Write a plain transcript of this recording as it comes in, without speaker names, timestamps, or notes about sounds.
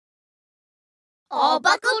All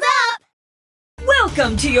buckled up!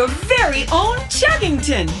 Welcome to your very own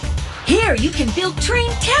Chuggington! Here you can build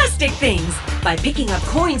traintastic things by picking up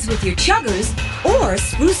coins with your chuggers or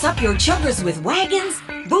spruce up your chuggers with wagons,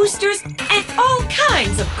 boosters, and all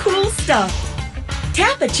kinds of cool stuff.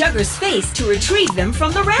 Tap a chugger's face to retrieve them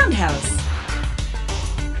from the roundhouse.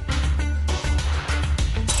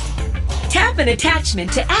 Tap an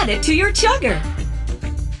attachment to add it to your chugger.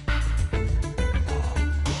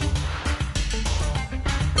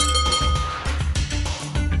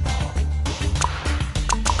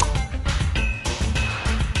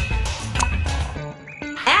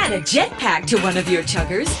 Add a jetpack to one of your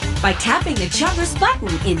chuggers by tapping the chugger's button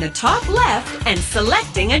in the top left and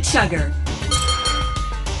selecting a chugger.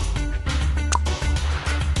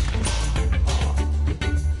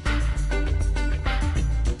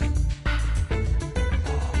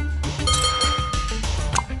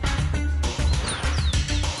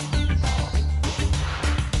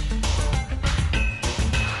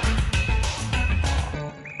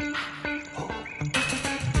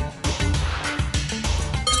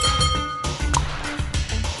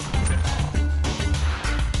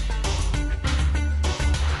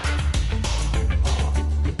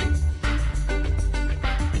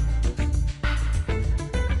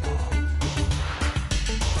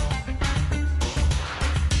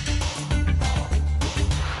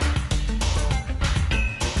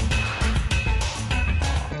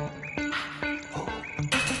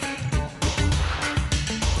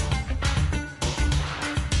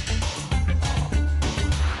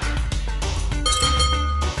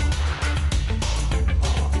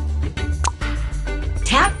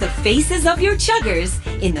 Tap the faces of your chuggers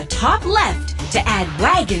in the top left to add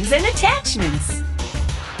wagons and attachments.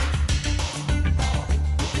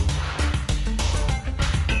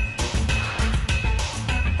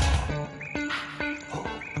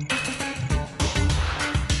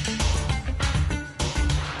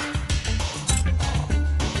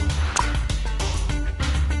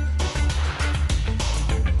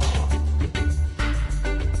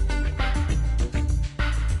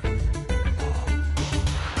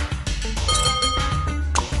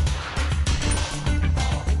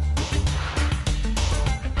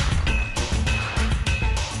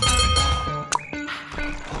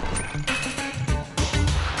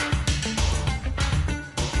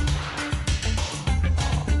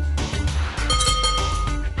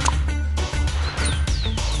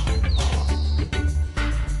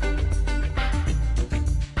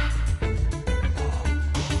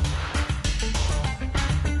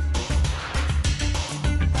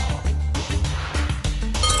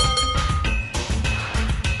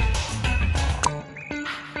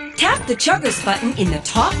 Tap the chuggers button in the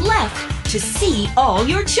top left to see all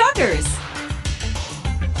your chuggers.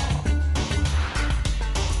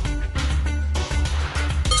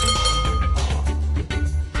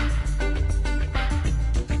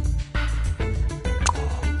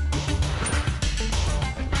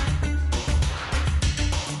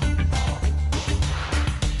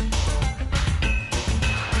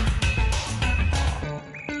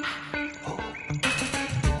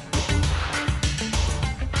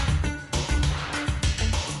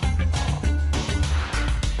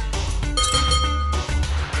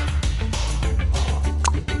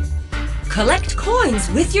 Collect coins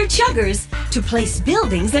with your chuggers to place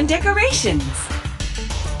buildings and decorations.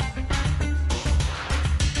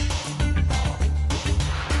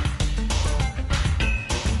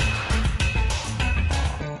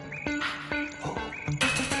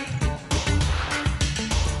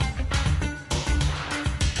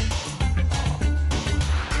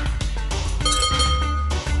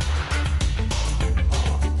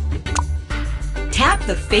 Tap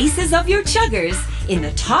the faces of your chuggers in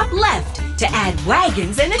the top left to add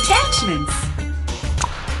wagons and attachments.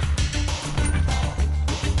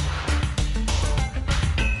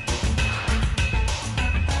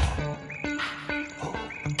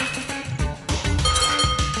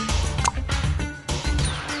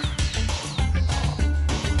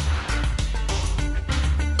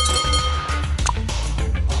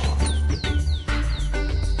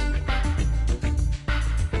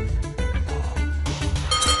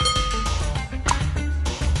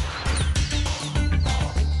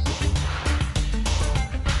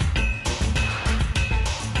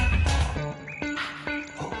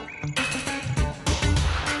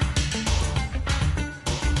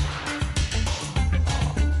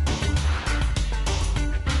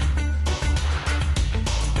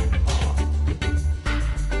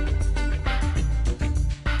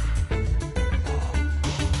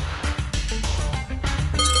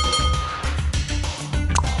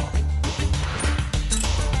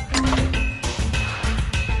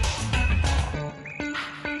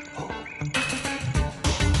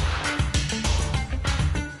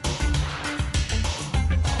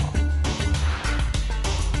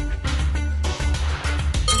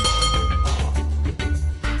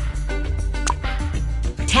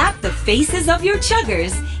 the faces of your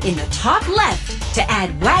chuggers in the top left to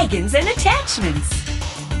add wagons and attachments.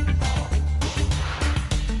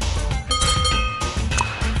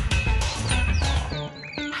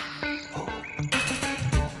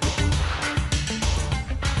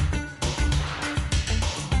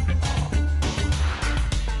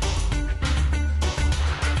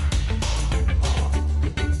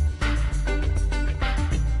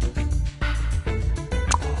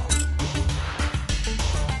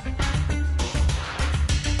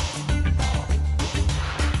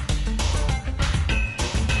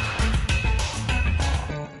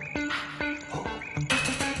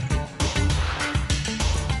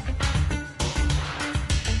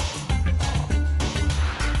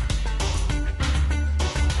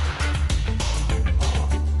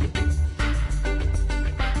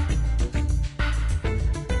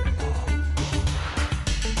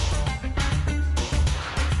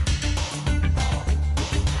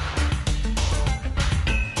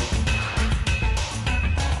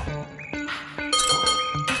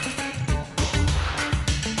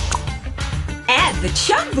 The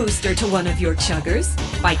Chug Booster to one of your chuggers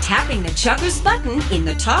by tapping the Chuggers button in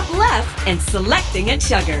the top left and selecting a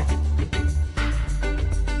chugger.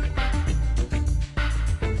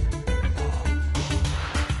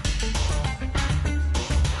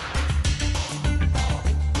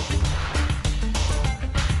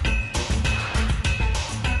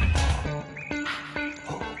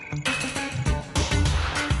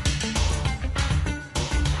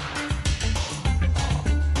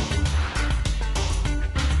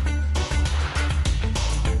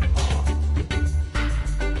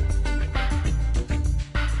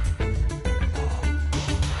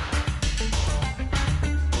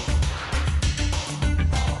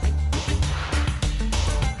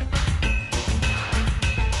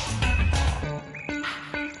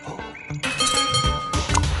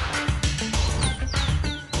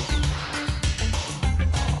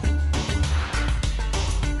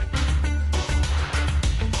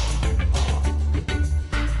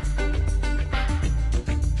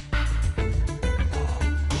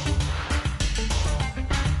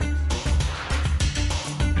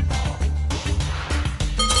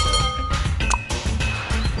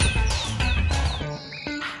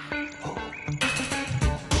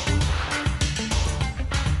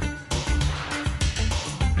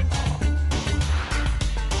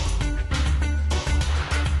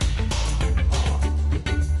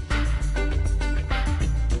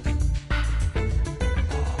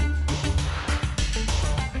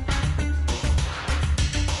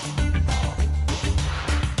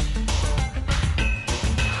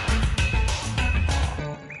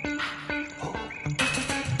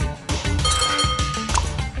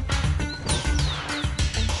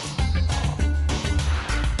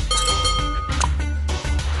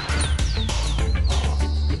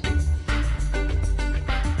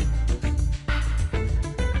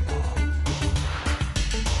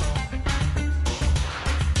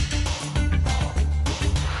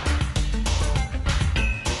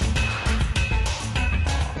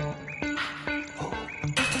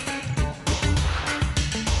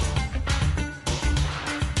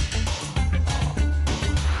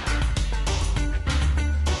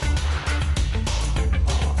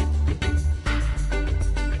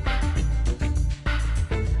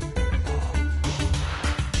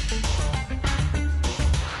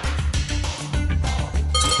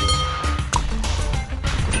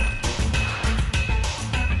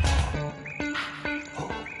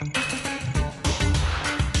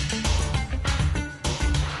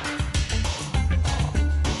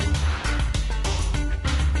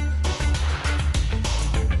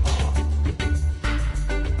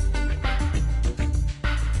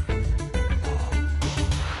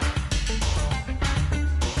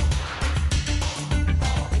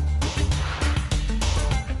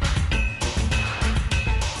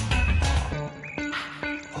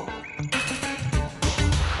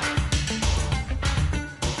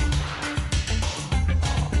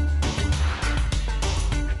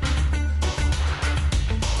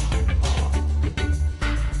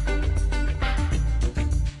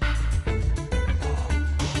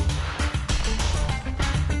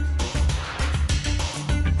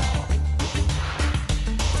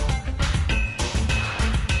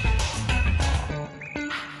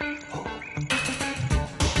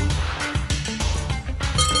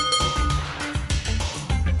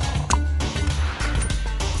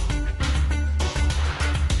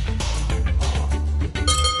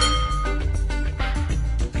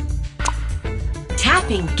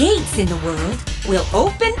 Tapping gates in the world will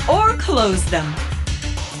open or close them.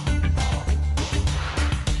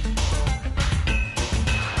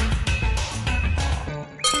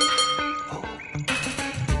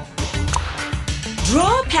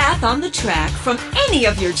 path on the track from any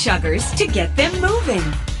of your chuggers to get them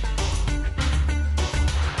moving.